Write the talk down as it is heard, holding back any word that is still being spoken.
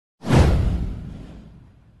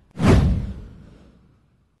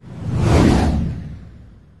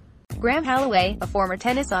Graeme Holloway, a former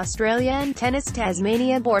Tennis Australia and Tennis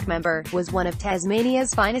Tasmania board member, was one of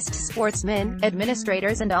Tasmania's finest sportsmen,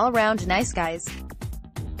 administrators and all-round nice guys.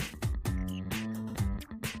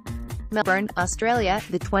 Melbourne, Australia,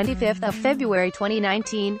 the 25th of February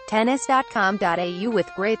 2019, tennis.com.au. With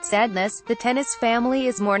great sadness, the tennis family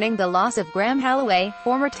is mourning the loss of Graeme Holloway,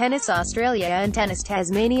 former Tennis Australia and Tennis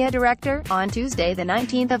Tasmania director, on Tuesday the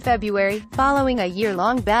 19th of February, following a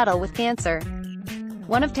year-long battle with cancer.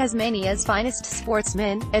 One of Tasmania's finest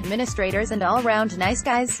sportsmen, administrators and all-round nice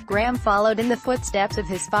guys, Graeme followed in the footsteps of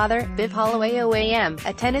his father, Viv Holloway OAM,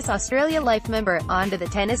 a Tennis Australia life member, onto the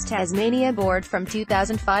Tennis Tasmania board from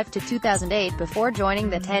 2005 to 2008 before joining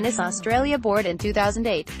the Tennis Australia board in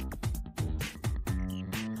 2008.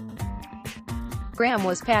 Graeme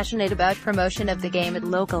was passionate about promotion of the game at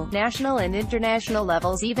local, national and international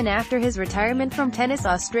levels even after his retirement from Tennis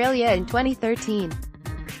Australia in 2013.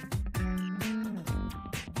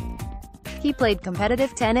 He played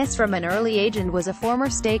competitive tennis from an early age and was a former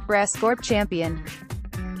state grass court champion.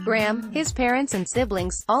 Graeme, his parents and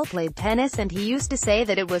siblings, all played tennis, and he used to say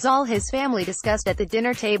that it was all his family discussed at the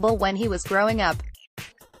dinner table when he was growing up.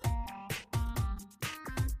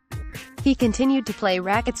 He continued to play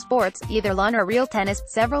racket sports, either lawn or real tennis,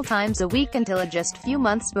 several times a week until just a few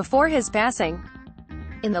months before his passing.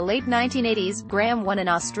 In the late 1980s, Graeme won an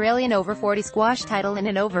Australian over 40 squash title and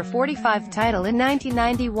an over 45 title in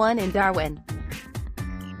 1991 in Darwin.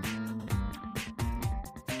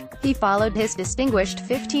 He followed his distinguished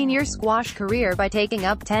 15-year squash career by taking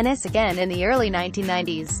up tennis again in the early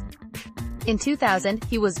 1990s. In 2000,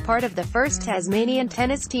 he was part of the first Tasmanian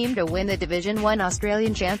tennis team to win the Division 1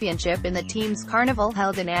 Australian Championship in the team's carnival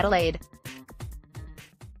held in Adelaide.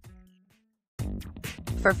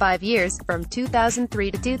 For 5 years, from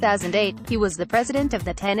 2003 to 2008, he was the president of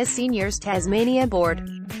the Tennis Seniors Tasmania Board.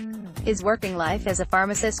 His working life as a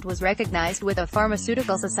pharmacist was recognised with a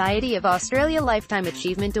Pharmaceutical Society of Australia Lifetime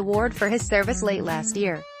Achievement Award for his service late last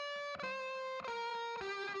year.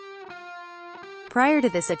 Prior to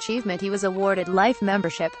this achievement, he was awarded life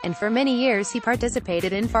membership, and for many years he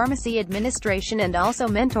participated in pharmacy administration and also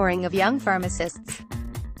mentoring of young pharmacists.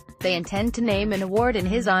 They intend to name an award in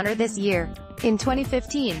his honour this year. In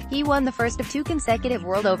 2015, he won the first of 2 consecutive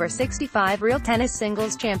World Over 65 Real Tennis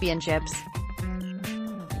Singles Championships.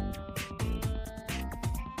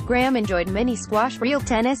 Graeme enjoyed many squash, real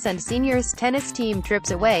tennis and seniors tennis team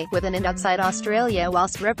trips away, with and outside Australia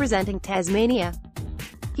whilst representing Tasmania.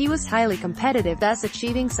 He was highly competitive, thus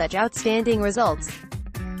achieving such outstanding results.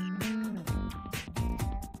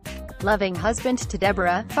 Loving husband to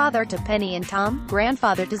Deborah, father to Penny and Tom,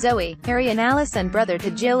 grandfather to Zoe, Harry and Alice and brother to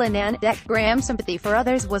Jill and Annette, Graeme's sympathy for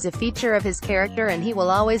others was a feature of his character, and he will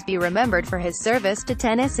always be remembered for his service to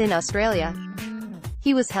tennis in Australia.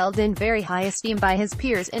 He was held in very high esteem by his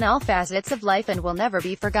peers in all facets of life and will never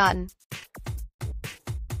be forgotten.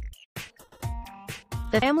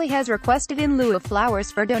 The family has requested in lieu of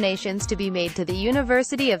flowers for donations to be made to the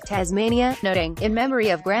University of Tasmania, noting, in memory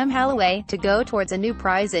of Graeme Holloway, to go towards a new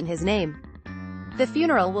prize in his name. The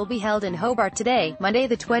funeral will be held in Hobart today, Monday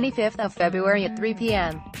the 25th of February at 3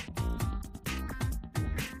 p.m.